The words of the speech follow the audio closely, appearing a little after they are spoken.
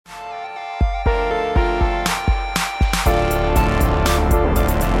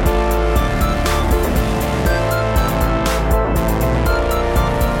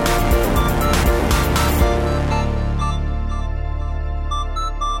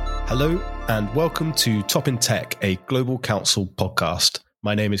Hello and welcome to Top in Tech, a Global Counsel podcast.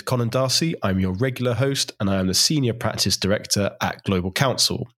 My name is Colin Darcy. I'm your regular host and I am the Senior Practice Director at Global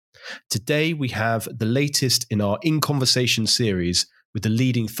Counsel. Today we have the latest in our In Conversation series with the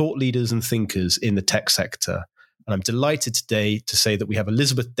leading thought leaders and thinkers in the tech sector. And I'm delighted today to say that we have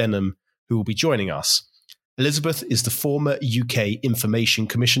Elizabeth Denham who will be joining us. Elizabeth is the former UK Information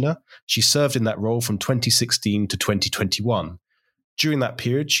Commissioner. She served in that role from 2016 to 2021. During that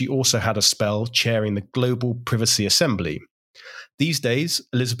period, she also had a spell chairing the Global Privacy Assembly. These days,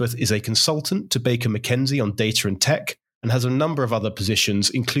 Elizabeth is a consultant to Baker McKenzie on data and tech and has a number of other positions,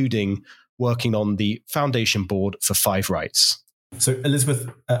 including working on the Foundation Board for Five Rights. So,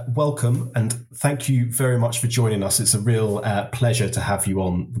 Elizabeth, welcome and thank you very much for joining us. It's a real pleasure to have you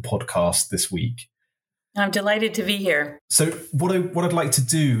on the podcast this week. I'm delighted to be here. So what I'd like to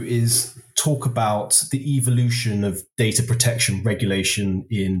do is talk about the evolution of data protection regulation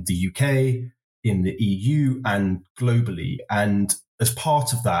in the UK, in the EU, and globally. And as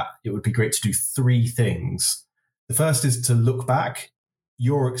part of that, it would be great to do three things. The first is to look back,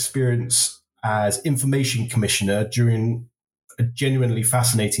 your experience as Information Commissioner during a genuinely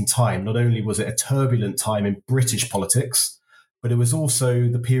fascinating time. Not only was it a turbulent time in British politics, but it was also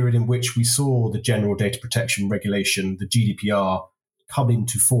the period in which we saw the General Data Protection Regulation, the GDPR, come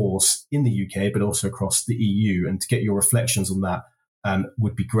into force in the UK, but also across the EU. And to get your reflections on that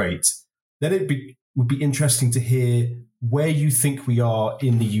would be great. Then would be interesting to hear where you think we are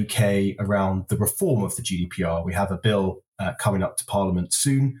in the UK around the reform of the GDPR. We have a bill coming up to Parliament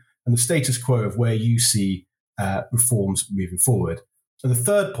soon, and the status quo of where you see reforms moving forward. And the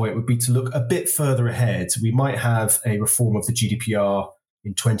third point would be to look a bit further ahead. We might have a reform of the GDPR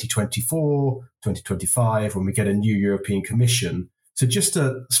in 2024, 2025, when we get a new European Commission. So just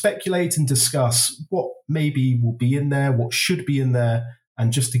to speculate and discuss what maybe will be in there, what should be in there,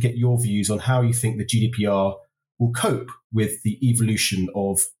 and just to get your views on how you think the GDPR will cope with the evolution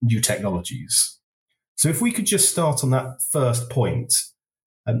of new technologies. So if we could just start on that first point.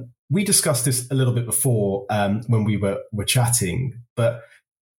 We discussed this a little bit before when we were chatting, but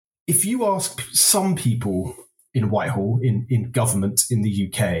if you ask some people in Whitehall, in government in the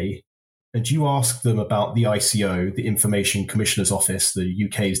UK, and you ask them about the ICO, the Information Commissioner's Office, the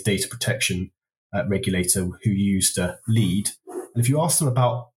UK's data protection regulator who you used to lead, and if you ask them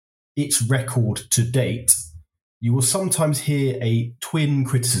about its record to date, you will sometimes hear a twin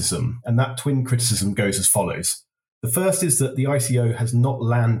criticism, and that twin criticism goes as follows. The first is that the ICO has not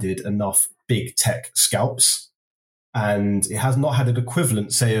landed enough big tech scalps, and it has not had an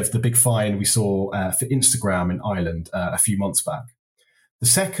equivalent, say, of the big fine we saw for Instagram in Ireland a few months back. The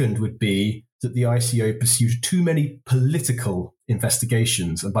second would be that the ICO pursued too many political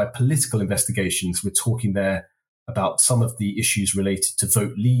investigations, and by political investigations, we're talking there about some of the issues related to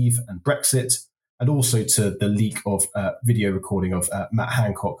vote leave and Brexit, and also to the leak of video recording of Matt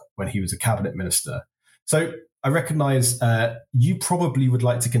Hancock when he was a cabinet minister. So I recognize you probably would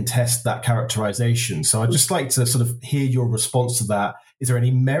like to contest that characterization. So I'd just like to sort of hear your response to that. Is there any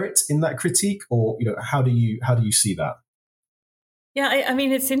merit in that critique, or how do you see that? Yeah, I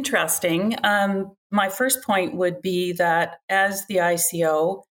mean, it's interesting. My first point would be that as the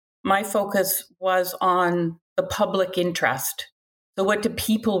ICO, my focus was on the public interest. So what do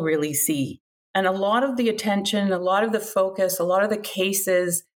people really see? And a lot of the attention, a lot of the focus, a lot of the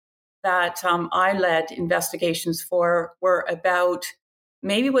cases that I led investigations for were about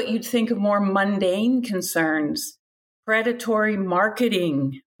maybe what you'd think of more mundane concerns, predatory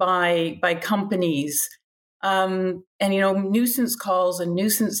marketing by companies, and nuisance calls and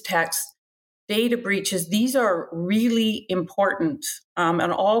nuisance texts, data breaches. These are really important.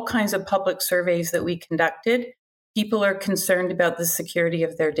 And all kinds of public surveys that we conducted, people are concerned about the security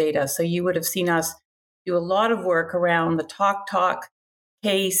of their data. So you would have seen us do a lot of work around the TalkTalk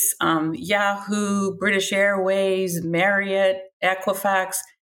case, Yahoo, British Airways, Marriott, Equifax,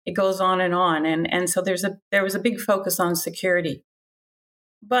 it goes on. And so there was a big focus on security.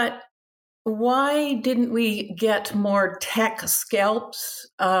 But why didn't we get more tech scalps?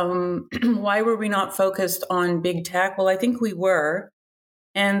 Why were we not focused on big tech? Well, I think we were.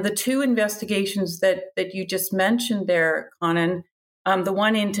 And the two investigations that you just mentioned there, Conan, the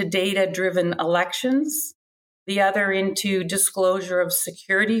one into data-driven elections, the other into disclosure of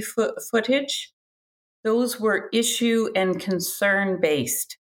security footage. Those were issue and concern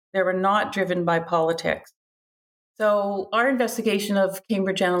based. They were not driven by politics. So our investigation of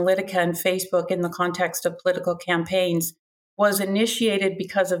Cambridge Analytica and Facebook in the context of political campaigns was initiated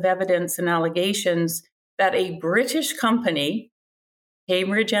because of evidence and allegations that a British company,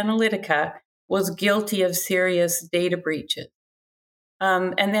 Cambridge Analytica, was guilty of serious data breaches.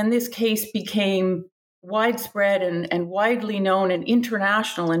 And then this case became widespread and widely known and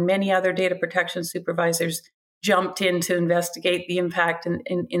international, and many other data protection supervisors jumped in to investigate the impact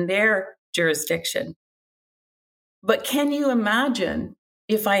in their jurisdiction. But can you imagine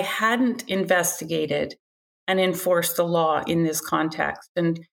if I hadn't investigated and enforced the law in this context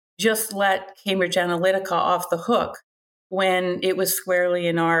and just let Cambridge Analytica off the hook when it was squarely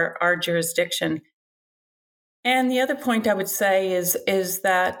in our jurisdiction? And the other point I would say is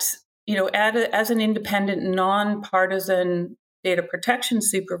that, as an independent, nonpartisan data protection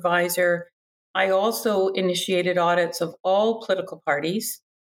supervisor, I also initiated audits of all political parties,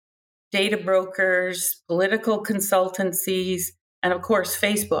 data brokers, political consultancies, and of course,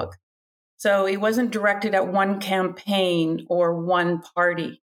 Facebook. So it wasn't directed at one campaign or one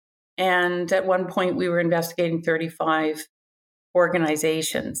party. And at one point, we were investigating 35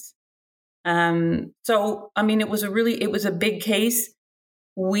 organizations. It was a big case.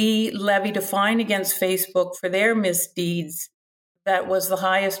 We levied a fine against Facebook for their misdeeds that was the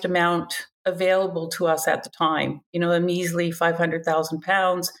highest amount available to us at the time. A measly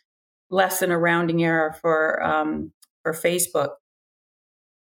 £500,000, less than a rounding error for Facebook.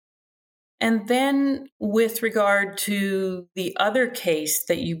 And then, with regard to the other case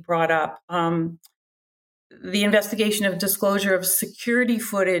that you brought up, the investigation of disclosure of security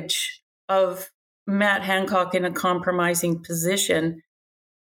footage of Matt Hancock in a compromising position,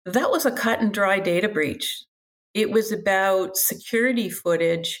 that was a cut and dry data breach. It was about security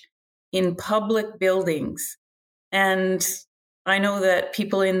footage in public buildings. And I know that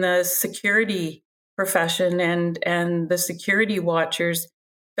people in the security profession and the security watchers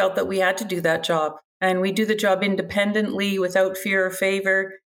felt that we had to do that job. And we do the job independently without fear or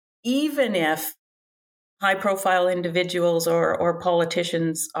favor, even if high-profile individuals or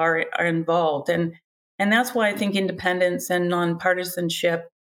politicians are involved. And that's why I think independence and nonpartisanship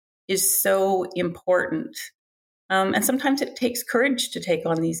is so important. And sometimes it takes courage to take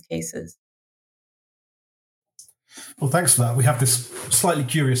on these cases. Well, thanks for that. We have this slightly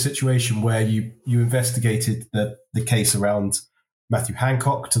curious situation where you investigated the case around Matthew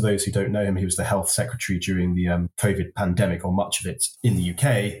Hancock. To those who don't know him, he was the health secretary during the COVID pandemic, or much of it, in the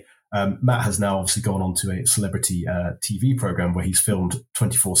UK. Matt has now obviously gone on to a celebrity TV program where he's filmed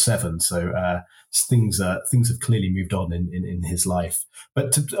 24/7. So things have clearly moved on in his life.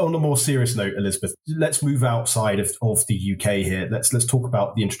 But on a more serious note, Elizabeth, let's move outside of the UK here. Let's talk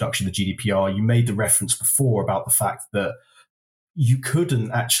about the introduction of the GDPR. You made the reference before about the fact that you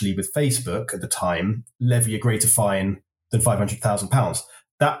couldn't actually, with Facebook at the time, levy a greater fine than £500,000.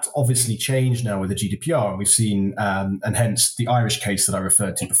 That obviously changed now with the GDPR, and we've seen, and hence the Irish case that I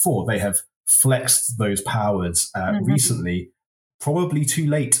referred to before, they have flexed those powers recently, probably too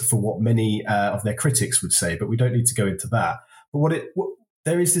late for what many of their critics would say, but we don't need to go into that. But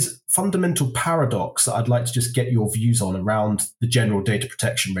there is this fundamental paradox that I'd like to just get your views on around the general data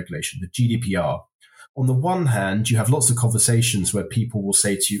protection regulation, the GDPR. On the one hand, you have lots of conversations where people will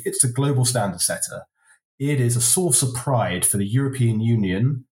say to you, it's a global standard setter. It is a source of pride for the European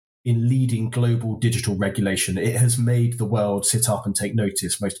Union in leading global digital regulation. It has made the world sit up and take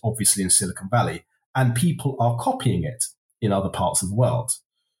notice, most obviously in Silicon Valley, and people are copying it in other parts of the world.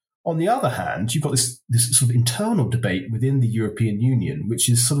 On the other hand, you've got this sort of internal debate within the European Union, which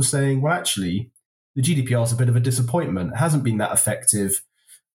is sort of saying, well, actually, the GDPR is a bit of a disappointment. It hasn't been that effective.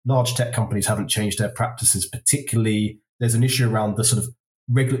 Large tech companies haven't changed their practices particularly. There's an issue around the sort of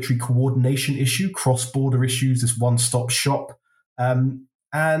regulatory coordination issue, cross-border issues, this one-stop shop. And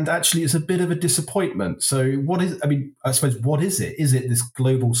actually, it's a bit of a disappointment. So I suppose, what is it? Is it this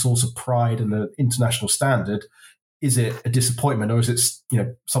global source of pride and an international standard? Is it a disappointment, or is it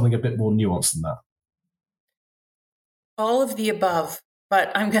something a bit more nuanced than that? All of the above.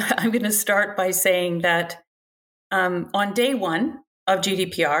 But I'm going to start by saying that on day one of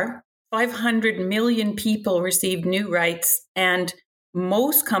GDPR, 500 million people received new rights, and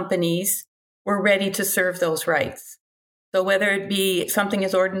most companies were ready to serve those rights. So whether it be something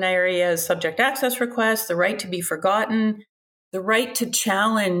as ordinary as subject access requests, the right to be forgotten, the right to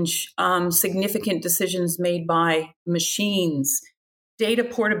challenge significant decisions made by machines, data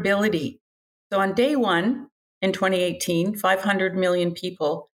portability. So on day one in 2018, 500 million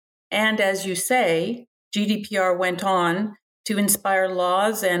people. And as you say, GDPR went on to inspire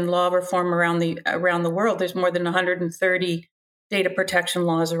laws and law reform around the world. There's more than 130 data protection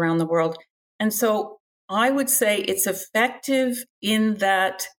laws around the world. And so I would say it's effective in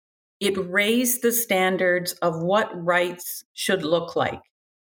that it raised the standards of what rights should look like.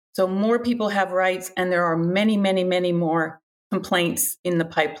 So more people have rights, and there are many, many, many more complaints in the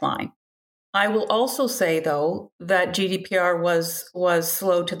pipeline. I will also say, though, that GDPR was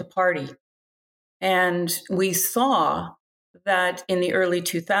slow to the party. And we saw that in the early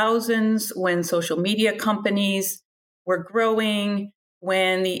 2000s, when social media companies were growing,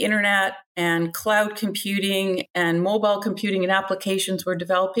 when the internet and cloud computing and mobile computing and applications were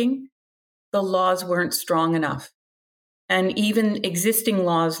developing, the laws weren't strong enough. And even existing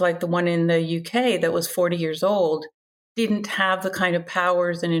laws like the one in the UK that was 40 years old didn't have the kind of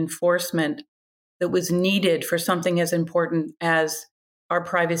powers and enforcement that was needed for something as important as our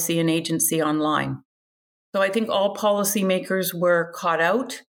privacy and agency online. So I think all policymakers were caught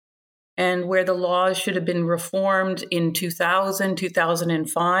out, and where the laws should have been reformed in 2000,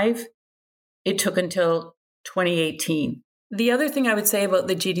 2005, it took until 2018. The other thing I would say about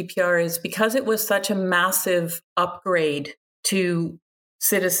the GDPR is because it was such a massive upgrade to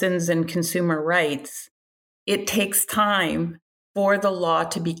citizens and consumer rights, it takes time for the law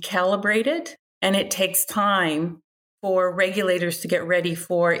to be calibrated, and it takes time for regulators to get ready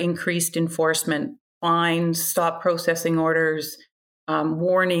for increased enforcement, fines, stop processing orders,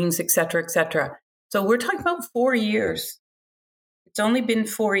 warnings, et cetera, et cetera. So we're talking about 4 years. It's only been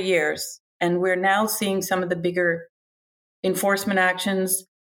 4 years, and we're now seeing some of the bigger enforcement actions.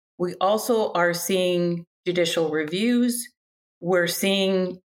 We also are seeing judicial reviews. We're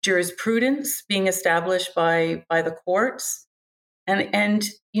seeing jurisprudence being established by the courts. And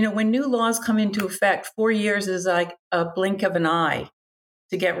when new laws come into effect, 4 years is like a blink of an eye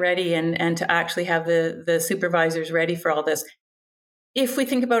to get ready and to actually have the supervisors ready for all this. If we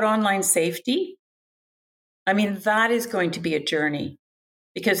think about online safety, I mean, that is going to be a journey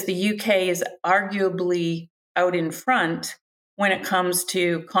because the UK is arguably out in front when it comes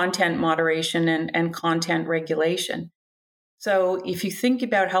to content moderation and content regulation. So if you think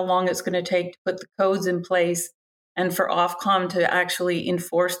about how long it's going to take to put the codes in place and for Ofcom to actually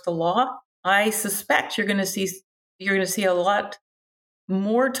enforce the law, I suspect you're going to see a lot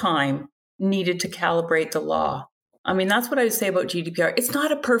more time needed to calibrate the law. I mean, that's what I would say about GDPR. It's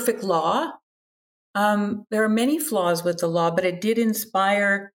not a perfect law. There are many flaws with the law, but it did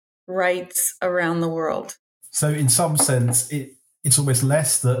inspire rights around the world. So in some sense, it's almost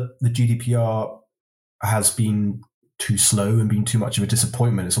less that the GDPR has been too slow and been too much of a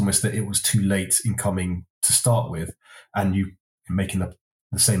disappointment. It's almost that it was too late in coming to start with. And you making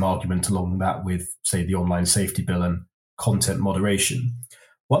the same argument along that with, say, the online safety bill and content moderation.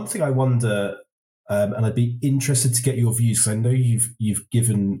 One thing I wonder, and I'd be interested to get your views, because I know you've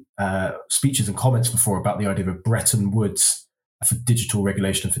given speeches and comments before about the idea of a Bretton Woods for digital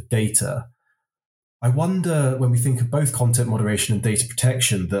regulation and for data. I wonder, when we think of both content moderation and data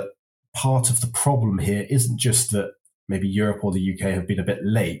protection, that part of the problem here isn't just that maybe Europe or the UK have been a bit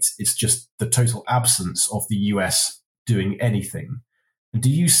late, it's just the total absence of the US doing anything. And do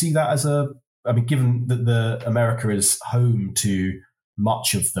you see that as given that America is home to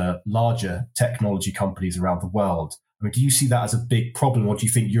much of the larger technology companies around the world, do you see that as a big problem, or do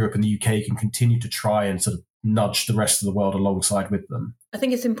you think Europe and the UK can continue to try and sort of nudge the rest of the world alongside with them? I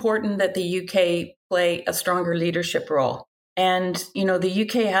think it's important that the UK play a stronger leadership role. And, the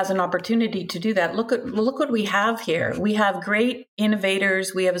UK has an opportunity to do that. Look what we have here. We have great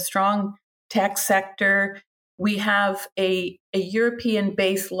innovators. We have a strong tech sector. We have a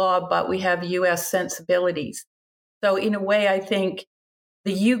European-based law, but we have US sensibilities. So in a way, I think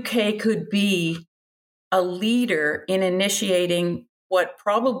the UK could be a leader in initiating what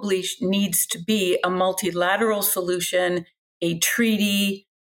probably needs to be a multilateral solution, a treaty,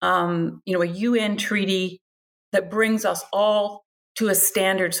 a UN treaty that brings us all to a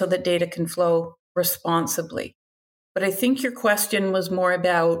standard so that data can flow responsibly. But I think your question was more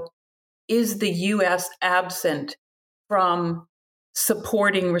about, is the US absent from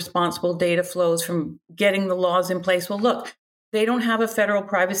supporting responsible data flows, from getting the laws in place? Well, look, they don't have a federal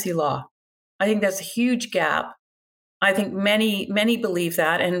privacy law. I think that's a huge gap. I think many believe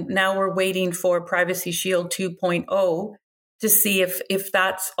that. And now we're waiting for Privacy Shield 2.0 to see if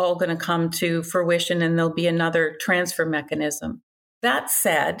that's all going to come to fruition and there'll be another transfer mechanism. That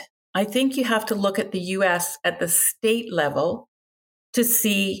said, I think you have to look at the US at the state level to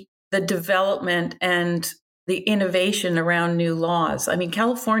see the development and the innovation around new laws. I mean,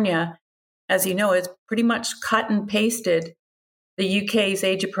 California, as you know, has pretty much cut and pasted the UK's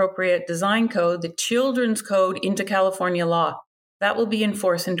age-appropriate design code, the children's code, into California law. That will be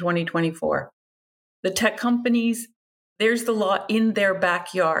enforced in 2024. The tech companies, there's the law in their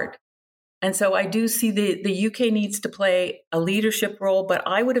backyard. And so I do see the UK needs to play a leadership role, but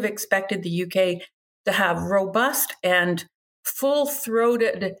I would have expected the UK to have robust and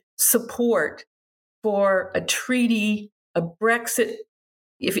full-throated support for a treaty, a Brexit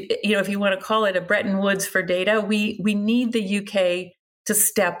if you want to call it a Bretton Woods for data, we need the UK to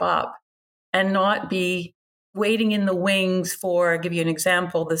step up and not be waiting in the wings for, I'll give you an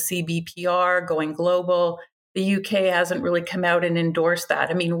example, the CBPR going global. The UK hasn't really come out and endorsed that.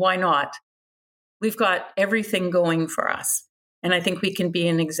 I mean, why not? We've got everything going for us. And I think we can be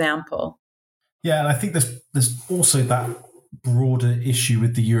an example. Yeah, and I think there's also that broader issue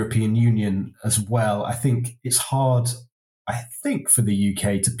with the European Union as well. I think it's hard, for the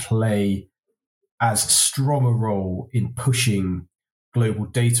UK to play as strong a role in pushing global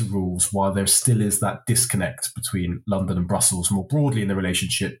data rules while there still is that disconnect between London and Brussels more broadly in the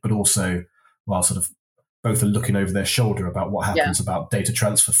relationship, but also while sort of both are looking over their shoulder about what happens about data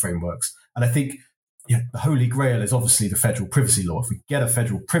transfer frameworks. And I think the holy grail is obviously the federal privacy law. If we get a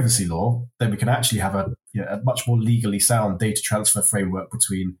federal privacy law, then we can actually have a much more legally sound data transfer framework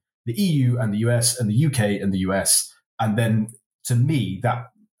between the EU and the US and the UK and the US. And then, to me, that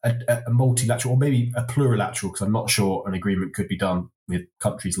a multilateral, or maybe a plurilateral, because I'm not sure an agreement could be done with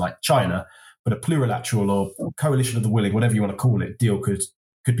countries like China, but a plurilateral or coalition of the willing, whatever you want to call it, deal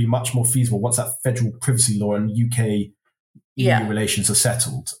could be much more feasible once that federal privacy law and UK EU relations are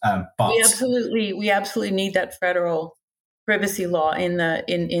settled. But we absolutely need that federal privacy law in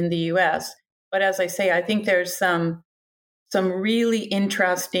the US. But as I say, I think there's some really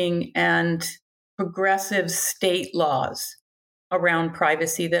interesting and progressive state laws around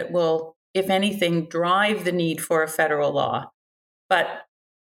privacy that will, if anything, drive the need for a federal law. But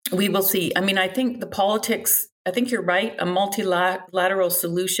we will see. I mean, I think the politics, I think you're right, a multilateral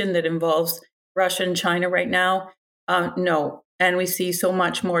solution that involves Russia and China right now, no. And we see so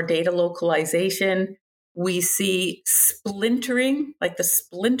much more data localization. We see splintering, like the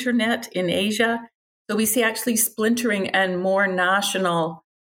splinter net in Asia. So we see actually splintering and more national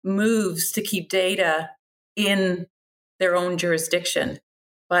moves to keep data in their own jurisdiction.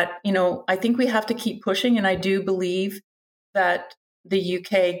 But, I think we have to keep pushing. And I do believe that the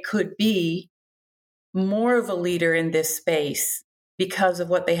UK could be more of a leader in this space because of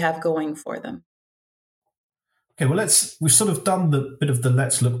what they have going for them. Okay, well, we've sort of done the bit of the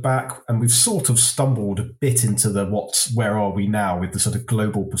let's look back, and we've sort of stumbled a bit into the where are we now with the sort of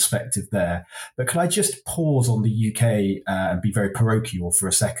global perspective there. But can I just pause on the UK and be very parochial for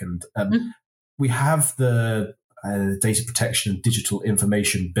a second? We have the Data Protection and Digital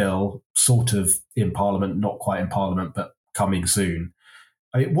Information Bill sort of in Parliament, not quite in Parliament, but coming soon.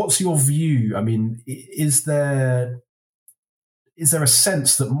 I mean, what's your view? I mean, is there a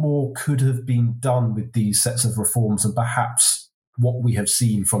sense that more could have been done with these sets of reforms and perhaps what we have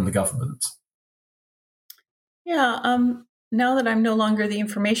seen from the government? Yeah, now that I'm no longer the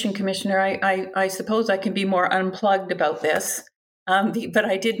Information Commissioner, I suppose I can be more unplugged about this. But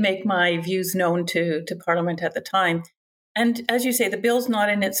I did make my views known to Parliament at the time. And as you say, the bill's not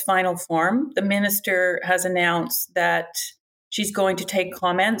in its final form. The minister has announced that she's going to take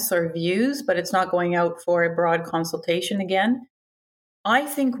comments or views, but it's not going out for a broad consultation again. I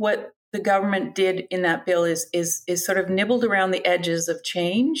think what the government did in that bill is sort of nibbled around the edges of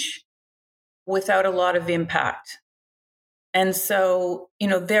change without a lot of impact. And so,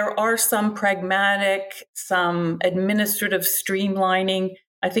 there are some pragmatic, some administrative streamlining,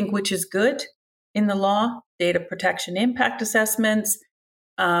 I think, which is good in the law, data protection impact assessments,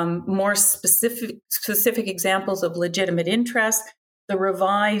 more specific examples of legitimate interest. The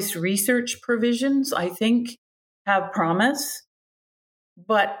revised research provisions, I think, have promise.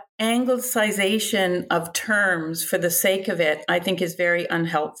 But anglicization of terms for the sake of it, I think, is very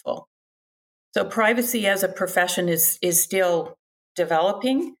unhelpful. So privacy as a profession is still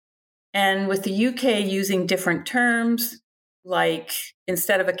developing. And with the UK using different terms, like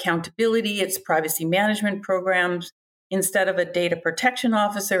instead of accountability, it's privacy management programs. Instead of a data protection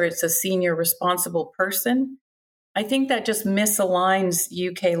officer, it's a senior responsible person. I think that just misaligns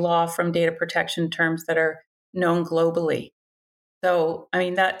UK law from data protection terms that are known globally. So, I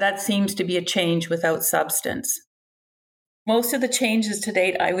mean, that seems to be a change without substance. Most of the changes to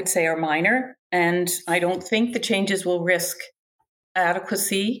date, I would say, are minor, and I don't think the changes will risk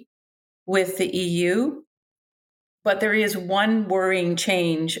adequacy with the EU. But there is one worrying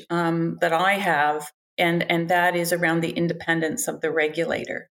change that I have, and that is around the independence of the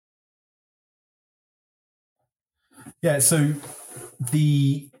regulator. Yeah, so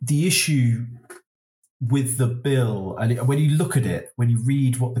the issue with the bill, and when you look at it, when you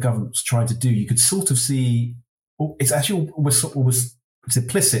read what the government's trying to do, you could sort of see it's actually almost it's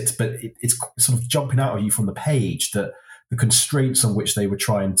implicit, but it's sort of jumping out at you from the page that the constraints on which they were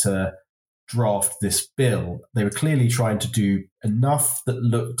trying to draft this bill, they were clearly trying to do enough that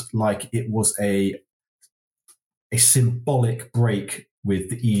looked like it was a symbolic break with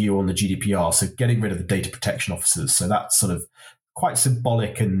the EU on the GDPR, so getting rid of the data protection officers. So that's sort of quite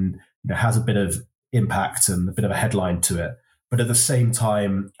symbolic and has a bit of impact and a bit of a headline to it. But at the same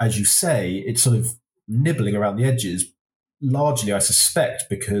time, as you say, it's sort of nibbling around the edges, largely, I suspect,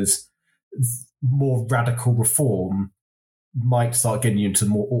 because more radical reform might start getting you into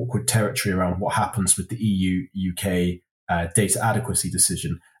more awkward territory around what happens with the EU-UK data adequacy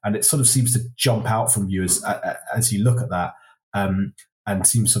decision. And it sort of seems to jump out from you as you look at that and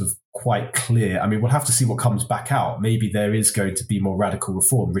seems sort of quite clear. I mean, we'll have to see what comes back out. Maybe there is going to be more radical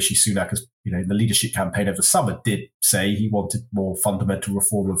reform. Rishi Sunak, in the leadership campaign over the summer, did say he wanted more fundamental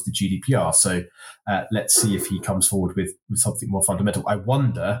reform of the GDPR. So let's see if he comes forward with something more fundamental. I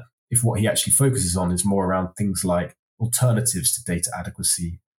wonder if what he actually focuses on is more around things like alternatives to data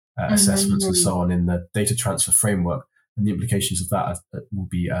adequacy assessments and so on in the data transfer framework, and the implications of that will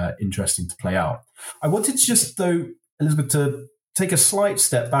be interesting to play out. I wanted to just, though, Elizabeth, to take a slight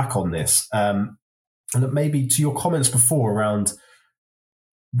step back on this, and maybe to your comments before around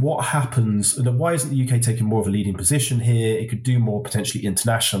what happens, and why isn't the UK taking more of a leading position here? It could do more potentially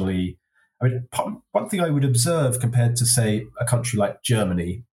internationally. I mean, one thing I would observe compared to, say, a country like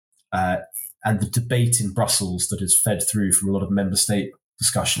Germany, and the debate in Brussels that is fed through from a lot of member state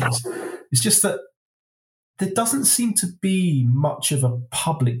discussions, is just that there doesn't seem to be much of a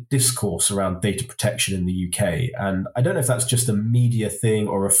public discourse around data protection in the UK. And I don't know if that's just a media thing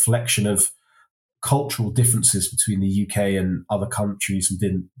or a reflection of cultural differences between the UK and other countries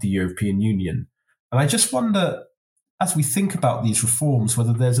within the European Union. And I just wonder, as we think about these reforms,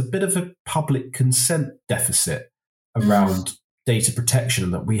 whether there's a bit of a public consent deficit around data protection,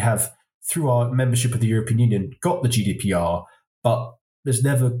 that we have, through our membership of the European Union, got the GDPR, but there's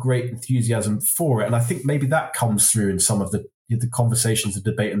never great enthusiasm for it. And I think maybe that comes through in some of the conversations, the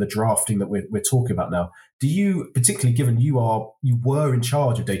debate and the drafting that we're talking about now. Do you, particularly given you were in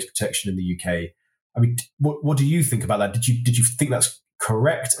charge of data protection in the UK, I mean, what do you think about that? Did you think that's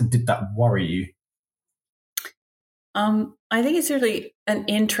correct, and did that worry you? I think it's really an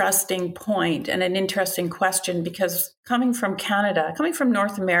interesting point and an interesting question, because coming from Canada, coming from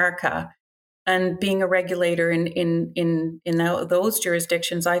North America, and being a regulator in those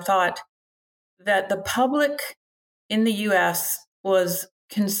jurisdictions, I thought that the public in the US was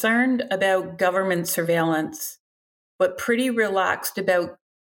concerned about government surveillance, but pretty relaxed about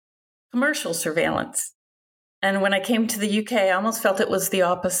commercial surveillance. And when I came to the UK, I almost felt it was the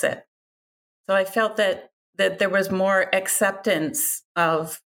opposite. So I felt that there was more acceptance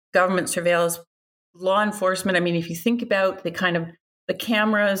of government surveillance, law enforcement. I mean, if you think about the kind of the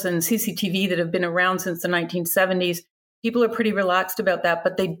cameras and CCTV that have been around since the 1970s, people are pretty relaxed about that,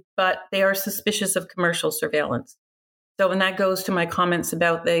 but they are suspicious of commercial surveillance. So, and that goes to my comments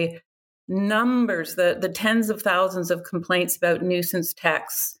about the numbers, the tens of thousands of complaints about nuisance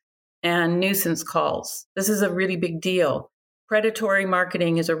texts and nuisance calls. This is a really big deal. Predatory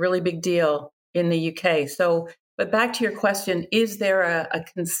marketing is a really big deal in the UK. So, but back to your question, is there a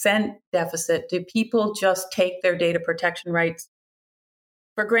consent deficit? Do people just take their data protection rights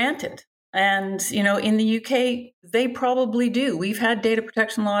for granted? And, in the UK, they probably do. We've had data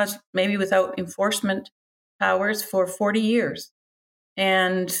protection laws, maybe without enforcement powers, for 40 years.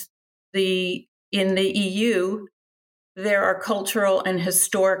 And in the EU, there are cultural and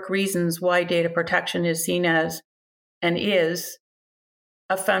historic reasons why data protection is seen as and is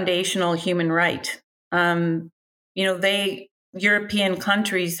a foundational human right. European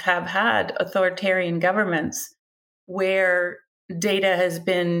countries have had authoritarian governments where data has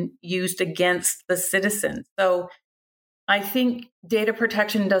been used against the citizens. So I think data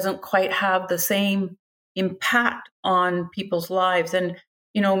protection doesn't quite have the same impact on people's lives. And,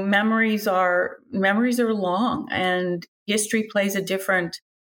 memories are long, and history plays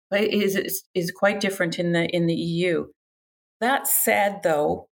is quite different in the EU. That said,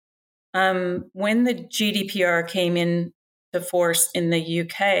 though, when the GDPR came into force in the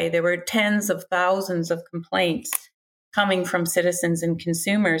UK, there were tens of thousands of complaints coming from citizens and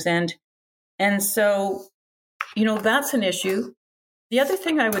consumers. And so, that's an issue. The other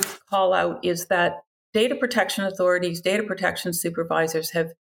thing I would call out is that data protection authorities, data protection supervisors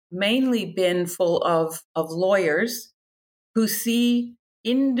have mainly been full of lawyers who see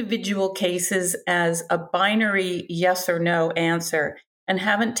individual cases as a binary yes or no answer and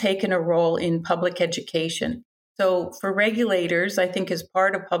haven't taken a role in public education. So for regulators, I think as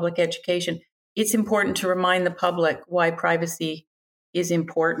part of public education, it's important to remind the public why privacy is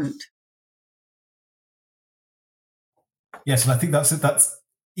important. Yes, and I think that's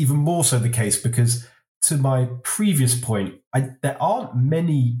even more so the case because, to my previous point, there aren't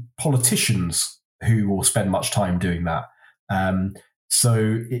many politicians who will spend much time doing that.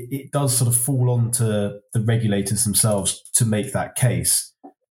 So it does sort of fall onto the regulators themselves to make that case.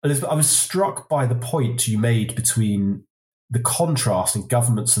 Elizabeth, I was struck by the point you made between the contrast in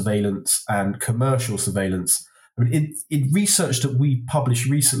government surveillance and commercial surveillance. I mean, in research that we published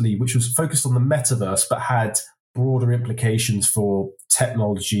recently, which was focused on the metaverse, but had broader implications for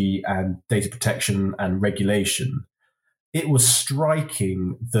technology and data protection and regulation, it was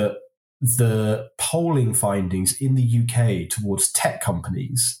striking that the polling findings in the UK towards tech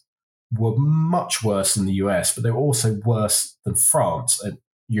companies were much worse than the US, but they were also worse than France, a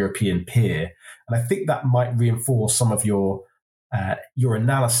European peer. And I think that might reinforce some of your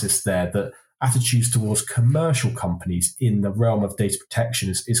analysis there, that attitudes towards commercial companies in the realm of data protection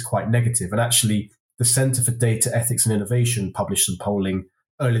is quite negative. And actually, the Centre for Data Ethics and Innovation published some polling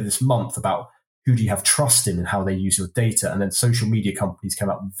earlier this month about who do you have trust in and how they use your data. And then social media companies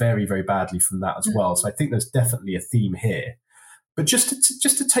came up very, very badly from that as well. So I think there's definitely a theme here. But just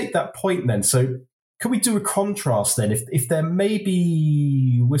to take that point then, so can we do a contrast then? If there may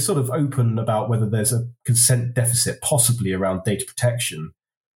be, we're sort of open about whether there's a consent deficit possibly around data protection.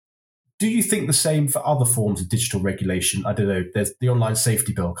 Do you think the same for other forms of digital regulation? I don't know, there's the online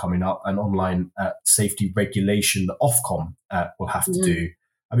safety bill coming up and online safety regulation that Ofcom will have to do.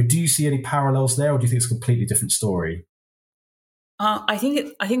 I mean, do you see any parallels there, or do you think it's a completely different story? I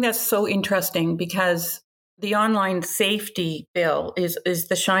think that's so interesting, because the online safety bill is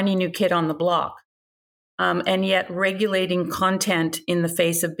the shiny new kid on the block. And yet regulating content in the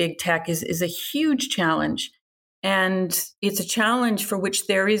face of big tech is a huge challenge. And it's a challenge for which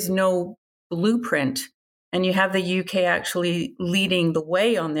there is no blueprint. And you have the UK actually leading the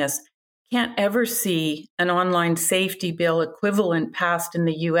way on this. Can't ever see an online safety bill equivalent passed in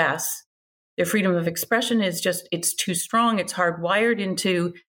the US. Their freedom of expression is it's too strong. It's hardwired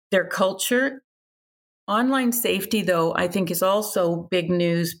into their culture. Online safety, though, I think is also big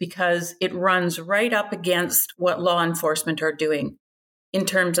news because it runs right up against what law enforcement are doing in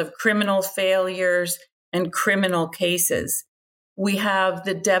terms of criminal failures and criminal cases. We have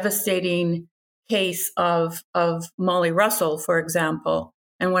the devastating case of Molly Russell, for example,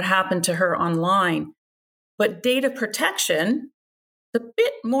 and what happened to her online. But data protection, a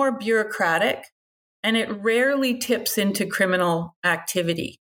bit more bureaucratic, and it rarely tips into criminal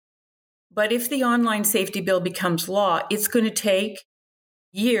activity. But if the online safety bill becomes law, it's going to take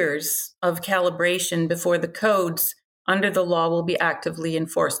years of calibration before the codes under the law will be actively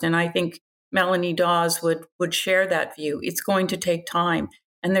enforced. And I think Melanie Dawes would share that view. It's going to take time,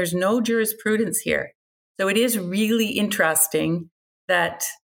 and there's no jurisprudence here. So it is really interesting that,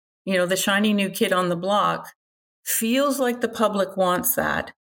 the shiny new kid on the block feels like the public wants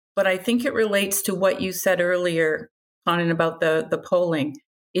that. But I think it relates to what you said earlier, Conan, about the polling,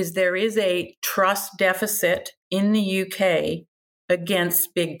 is there is a trust deficit in the UK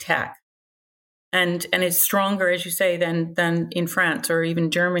against big tech. And it's stronger, as you say, than in France or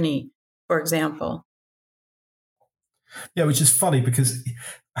even Germany, for example. Yeah, which is funny because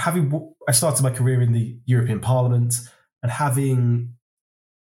I started my career in the European Parliament, and having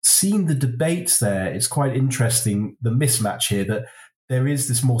seen the debates there, it's quite interesting, the mismatch here, that there is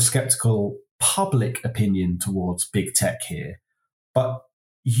this more skeptical public opinion towards big tech here. But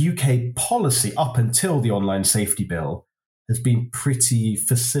UK policy up until the online safety bill has been pretty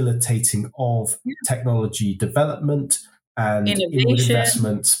facilitating of technology development and inward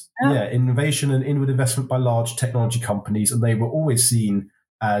investment. Innovation and inward investment by large technology companies. And they were always seen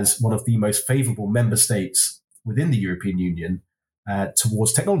as one of the most favorable member states within the European Union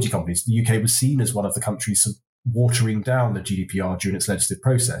towards technology companies. The UK was seen as one of the countries watering down the GDPR during its legislative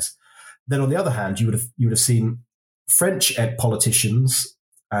process. Then on the other hand, you would have seen French politicians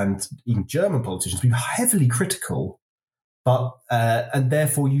and even German politicians be heavily critical, but and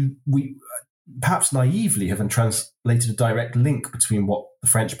therefore we perhaps naively have translated a direct link between what the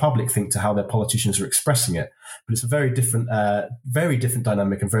French public think to how their politicians are expressing it. But it's a very different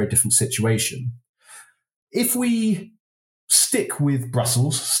dynamic and very different situation. If we stick with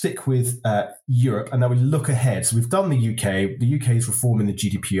Brussels, stick with Europe, and now we look ahead. So we've done the UK. The UK is reforming the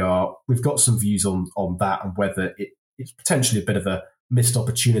GDPR. We've got some views on that and whether it's potentially a bit of a missed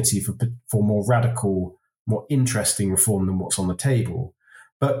opportunity for more radical, more interesting reform than what's on the table.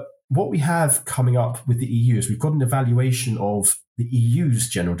 But what we have coming up with the EU is we've got an evaluation of the EU's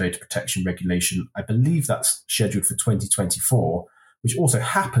general data protection regulation. I believe that's scheduled for 2024, which also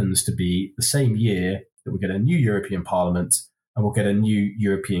happens to be the same year that we get a new European Parliament and we'll get a new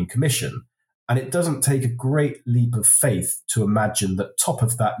European Commission. And it doesn't take a great leap of faith to imagine that top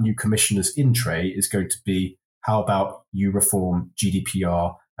of that new commissioner's in tray is going to be, how about you reform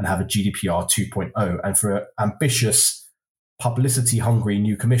GDPR and have a GDPR 2.0? And for an ambitious publicity-hungry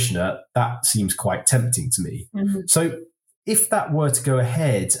new commissioner, that seems quite tempting to me. Mm-hmm. So if that were to go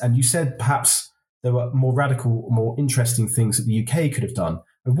ahead, and you said perhaps there were more radical, more interesting things that the UK could have done,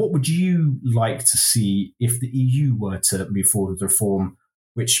 what would you like to see if the EU were to move forward with reform,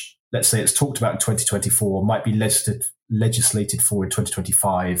 which, let's say it's talked about in 2024, might be legislated for in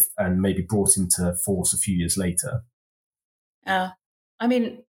 2025 and maybe brought into force a few years later? I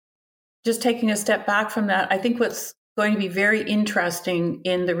mean, just taking a step back from that, I think what's going to be very interesting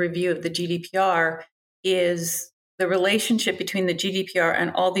in the review of the GDPR is the relationship between the GDPR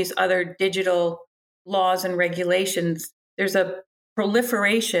and all these other digital laws and regulations. There's a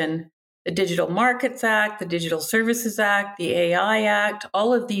proliferation, the Digital Markets Act, the Digital Services Act, the AI Act,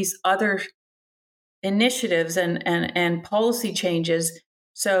 all of these other initiatives and policy changes.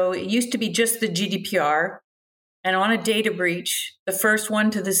 So it used to be just the GDPR. And on a data breach, the first one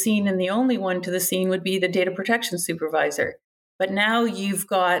to the scene and the only one to the scene would be the data protection supervisor. But now you've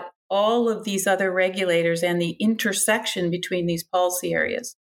got all of these other regulators and the intersection between these policy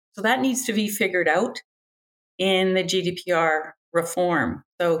areas. So that needs to be figured out in the GDPR reform.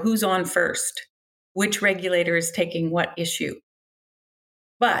 So who's on first? Which regulator is taking what issue?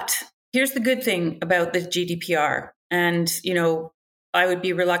 But here's the good thing about the GDPR. And, I would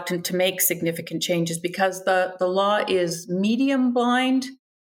be reluctant to make significant changes because the law is medium blind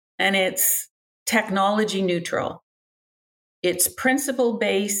and it's technology neutral. It's principle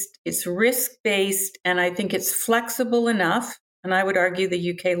based, it's risk based, and I think it's flexible enough, and I would argue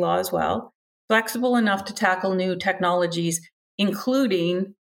the UK law as well, flexible enough to tackle new technologies,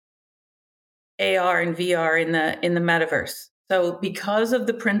 including AR and VR in the metaverse. So because of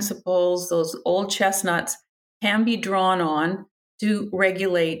the principles, those old chestnuts can be drawn on to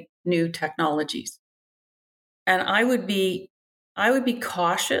regulate new technologies. And I would be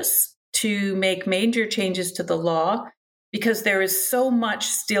cautious to make major changes to the law because there is so much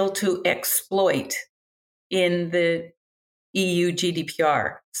still to exploit in the EU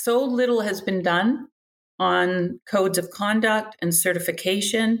GDPR. So little has been done on codes of conduct and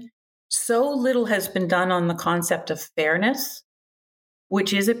certification. So little has been done on the concept of fairness,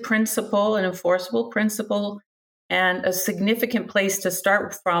 which is a principle, an enforceable principle, and a significant place to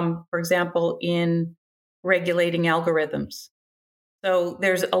start from, for example, in regulating algorithms. So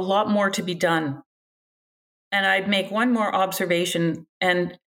there's a lot more to be done. And I'd make one more observation,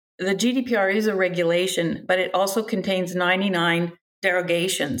 and the GDPR is a regulation, but it also contains 99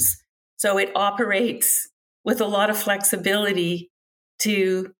 derogations. So it operates with a lot of flexibility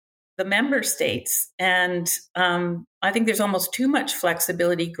to the member states. And I think there's almost too much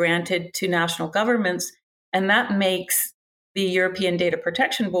flexibility granted to national governments. And that makes the European Data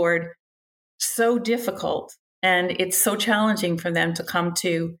Protection Board so difficult. And it's so challenging for them to come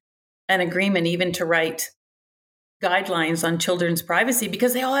to an agreement, even to write guidelines on children's privacy,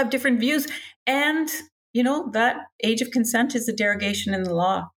 because they all have different views. And, that age of consent is a derogation in the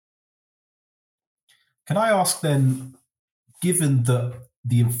law. Can I ask then, given the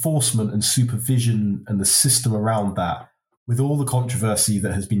enforcement and supervision and the system around that, with all the controversy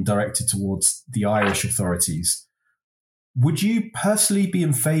that has been directed towards the Irish authorities, would you personally be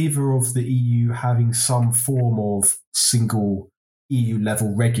in favour of the EU having some form of single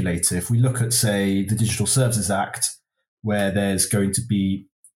EU-level regulator? If we look at, say, the Digital Services Act, where there's going to be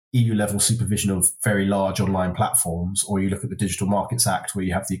EU-level supervision of very large online platforms, or you look at the Digital Markets Act, where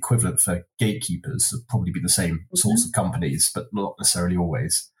you have the equivalent for gatekeepers, it'll probably be the same sorts of companies, but not necessarily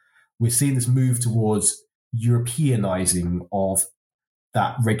always. We're seeing this move towards Europeanizing of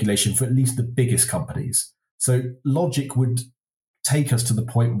that regulation for at least the biggest companies. So logic would take us to the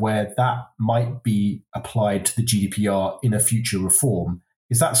point where that might be applied to the GDPR in a future reform.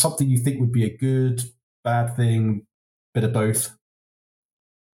 Is that something you think would be a good, bad thing, bit of both?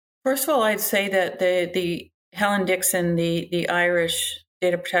 First of all, I'd say that the Helen Dixon, the Irish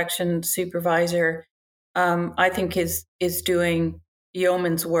data protection supervisor, I think is doing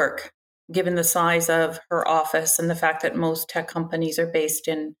yeoman's work, given the size of her office and the fact that most tech companies are based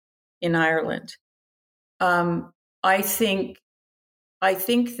in Ireland. I think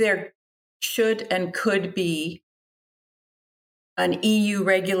there should and could be an EU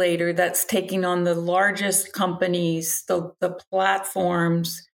regulator that's taking on the largest companies, the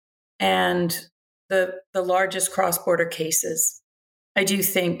platforms, and the largest cross-border cases. I do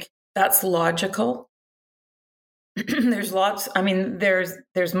think that's logical. There's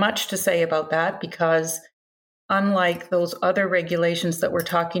much to say about that, because unlike those other regulations that we're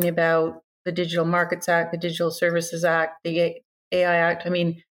talking about, the Digital Markets Act, the Digital Services Act, the AI Act,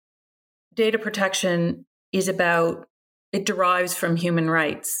 data protection it derives from human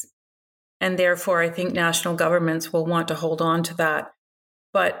rights. And therefore, I think national governments will want to hold on to that.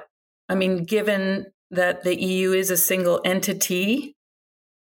 But I mean, given that the EU is a single entity,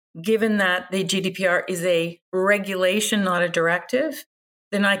 given that the GDPR is a regulation, not a directive,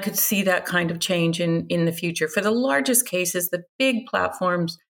 then I could see that kind of change in the future. For the largest cases, the big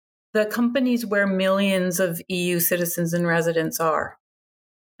platforms, the companies where millions of EU citizens and residents are.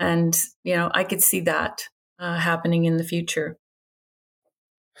 And, I could see that happening in the future.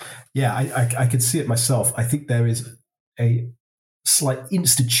 Yeah, I could see it myself. I think there is a slight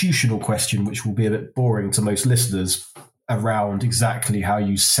institutional question, which will be a bit boring to most listeners, around exactly how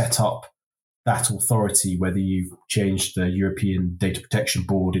you set up that authority, whether you change the European Data Protection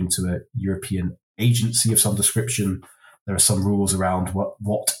Board into a European agency of some description. There are some rules around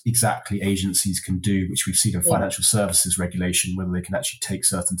what exactly agencies can do, which we've seen in financial services regulation, whether they can actually take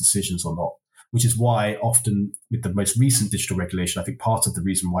certain decisions or not, which is why often with the most recent digital regulation, I think part of the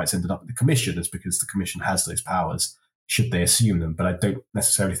reason why it's ended up at the Commission is because the Commission has those powers, should they assume them. But I don't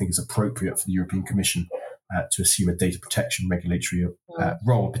necessarily think it's appropriate for the European Commission to assume a data protection regulatory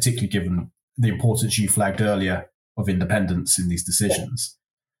role, particularly given the importance you flagged earlier of independence in these decisions.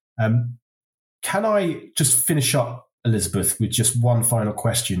 Can I just finish up, Elizabeth, with just one final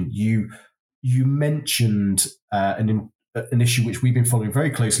question? You mentioned an issue which we've been following very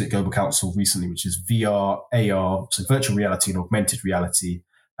closely at Global Council recently, which is VR, AR, so virtual reality and augmented reality,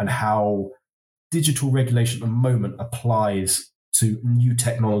 and how digital regulation at the moment applies to new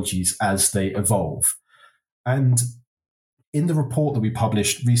technologies as they evolve. And in the report that we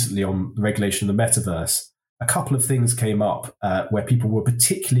published recently on the regulation of the metaverse, a couple of things came up where people were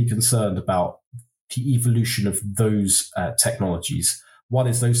particularly concerned about the evolution of those technologies. One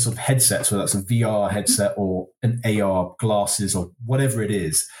is those sort of headsets, whether that's a VR headset or an AR glasses or whatever it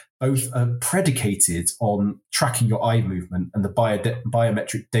is, both are predicated on tracking your eye movement and the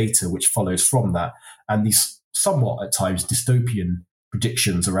biometric data which follows from that. And these somewhat at times dystopian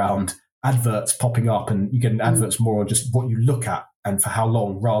predictions around adverts popping up, and you get adverts more on just what you look at and for how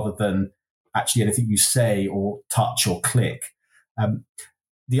long, rather than actually anything you say or touch or click.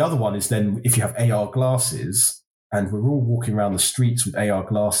 The other one is then if you have AR glasses, and we're all walking around the streets with AR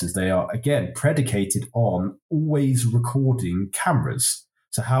glasses, they are again predicated on always recording cameras.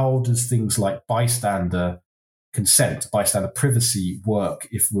 So how does things like bystander consent, bystander privacy work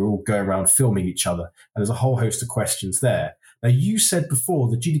if we're all going around filming each other? And there's a whole host of questions there. Now, you said before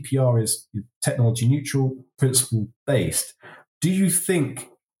the GDPR is technology neutral, principle based. Do you think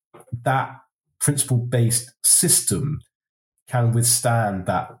that principle based system can withstand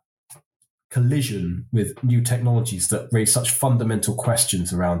that collision with new technologies that raise such fundamental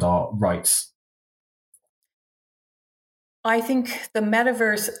questions around our rights? I think the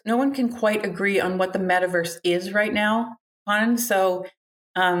metaverse, no one can quite agree on what the metaverse is right now, Han. So,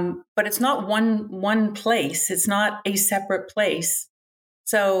 but it's not one place. It's not a separate place.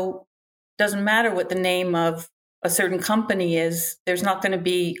 So it doesn't matter what the name of a certain company is. There's not going to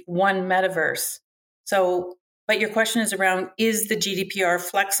be one metaverse. So, but your question is around, is the GDPR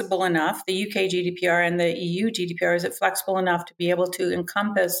flexible enough? The UK GDPR and the EU GDPR, is it flexible enough to be able to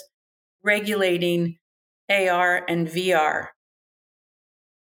encompass regulating AR and VR?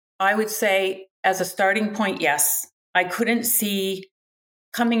 I would say as a starting point, yes. I couldn't see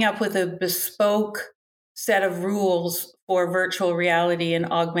coming up with a bespoke set of rules for virtual reality and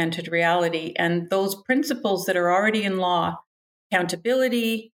augmented reality. And those principles that are already in law,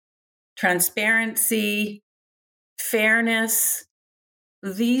 accountability, transparency, fairness,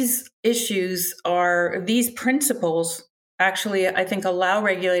 these principles actually, I think, allow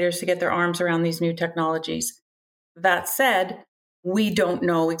regulators to get their arms around these new technologies. That said, we don't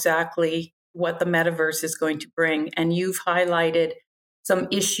know exactly what the metaverse is going to bring. And you've highlighted some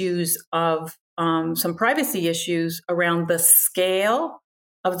issues of some privacy issues around the scale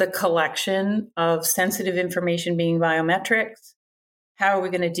of the collection of sensitive information being biometrics. How are we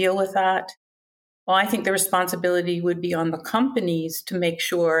going to deal with that? Well, I think the responsibility would be on the companies to make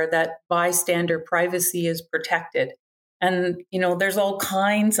sure that bystander privacy is protected. And, there's all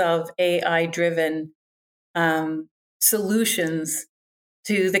kinds of AI-driven solutions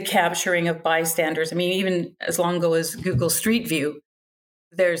to the capturing of bystanders. I mean, even as long ago as Google Street View,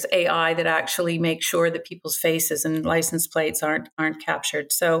 there's AI that actually makes sure that people's faces and license plates aren't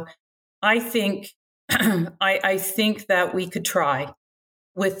captured. So I think I think that we could try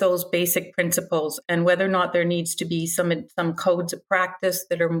with those basic principles, and whether or not there needs to be some codes of practice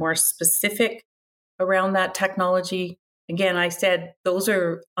that are more specific around that technology. Again, I said those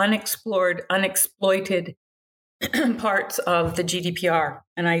are unexplored, unexploited parts of the GDPR.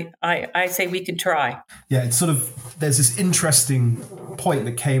 And I say we could try. Yeah, it's sort of, there's this interesting point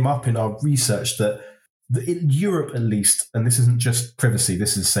that came up in our research that in Europe, at least, and this isn't just privacy,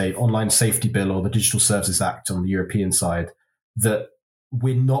 this is, say, Online Safety Bill or the Digital Services Act on the European side, that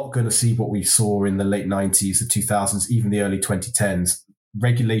we're not going to see what we saw in the late 90s, the 2000s, even the early 2010s.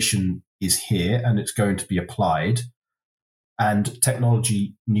 Regulation is here and it's going to be applied. And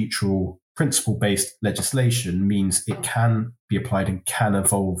technology neutral, principle based legislation means it can be applied and can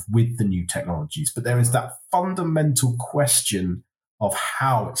evolve with the new technologies. But there is that fundamental question of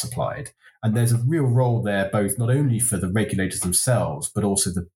how it's applied. And there's a real role there, both not only for the regulators themselves, but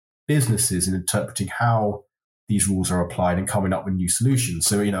also the businesses in interpreting how these rules are applied and coming up with new solutions.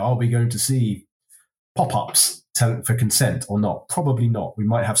 So, are we going to see pop-ups for consent or not? Probably not. We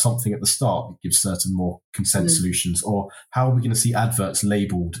might have something at the start that gives certain more consent solutions. Or how are we going to see adverts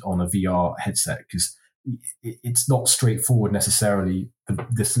labeled on a VR headset? Because it's not straightforward necessarily.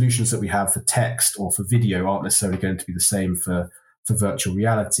 The solutions that we have for text or for video aren't necessarily going to be the same for virtual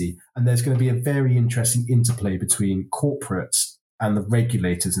reality. And there's going to be a very interesting interplay between corporates and the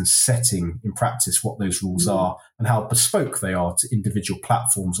regulators in setting in practice what those rules are and how bespoke they are to individual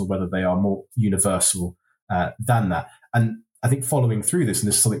platforms, or whether they are more universal than that. And I think following through this, and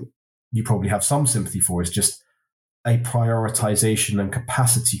this is something you probably have some sympathy for, is just a prioritization and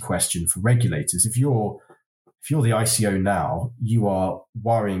capacity question for regulators. If you're the ICO now, you are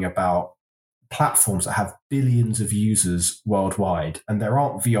worrying about platforms that have billions of users worldwide, and there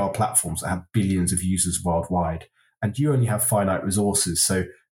aren't VR platforms that have billions of users worldwide, and you only have finite resources. So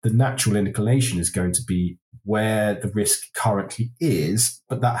the natural inclination is going to be where the risk currently is,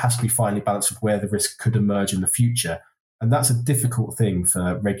 but that has to be finely balanced with where the risk could emerge in the future. And that's a difficult thing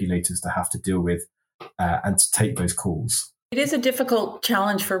for regulators to have to deal with and to take those calls. It is a difficult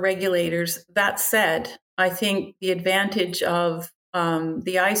challenge for regulators. That said, I think the advantage of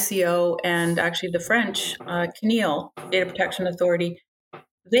the ICO and actually the French CNIL, Data Protection Authority,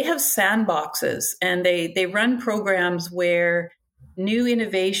 they have sandboxes, and they run programs where new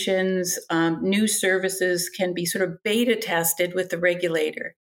innovations, new services can be sort of beta tested with the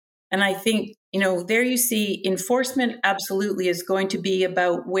regulator. And I think, there you see enforcement absolutely is going to be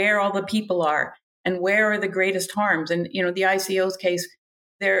about where all the people are and where are the greatest harms. And, the ICO's case,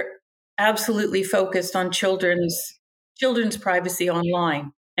 they're absolutely focused on children's privacy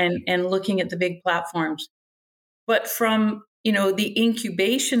online and looking at the big platforms. But from, the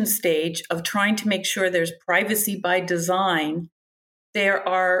incubation stage of trying to make sure there's privacy by design, there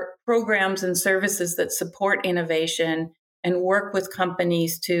are programs and services that support innovation and work with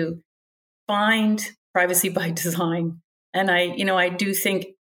companies to find privacy by design. And I do think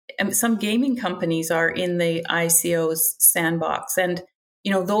some gaming companies are in the ICO's sandbox. And,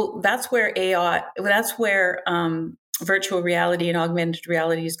 that's where AI, that's where virtual reality and augmented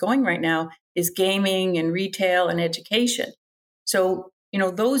reality is going right now, is gaming and retail and education. So,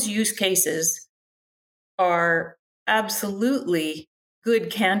 those use cases are absolutely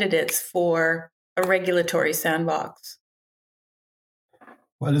good candidates for a regulatory sandbox.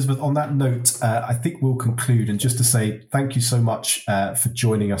 Well, Elizabeth, on that note, I think we'll conclude. And just to say thank you so much for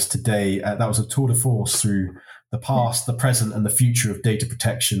joining us today. That was a tour de force through the past, the present, and the future of data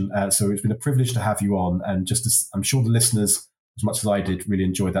protection. So it's been a privilege to have you on. And just as I'm sure the listeners, as much as I did, really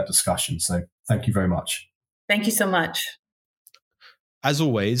enjoyed that discussion. So thank you very much. Thank you so much. As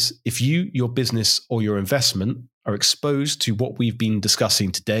always, if you, your business, or your investment are exposed to what we've been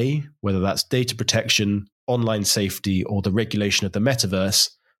discussing today, whether that's data protection, online safety, or the regulation of the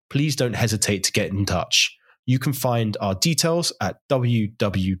metaverse, please don't hesitate to get in touch. You can find our details at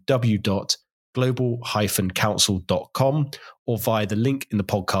www.global-counsel.com or via the link in the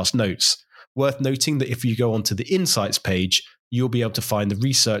podcast notes. Worth noting that if you go onto the Insights page, you'll be able to find the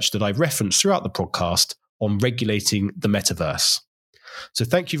research that I referenced throughout the podcast on regulating the metaverse. So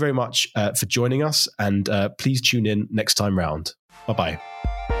thank you very much for joining us, and please tune in next time round. Bye-bye.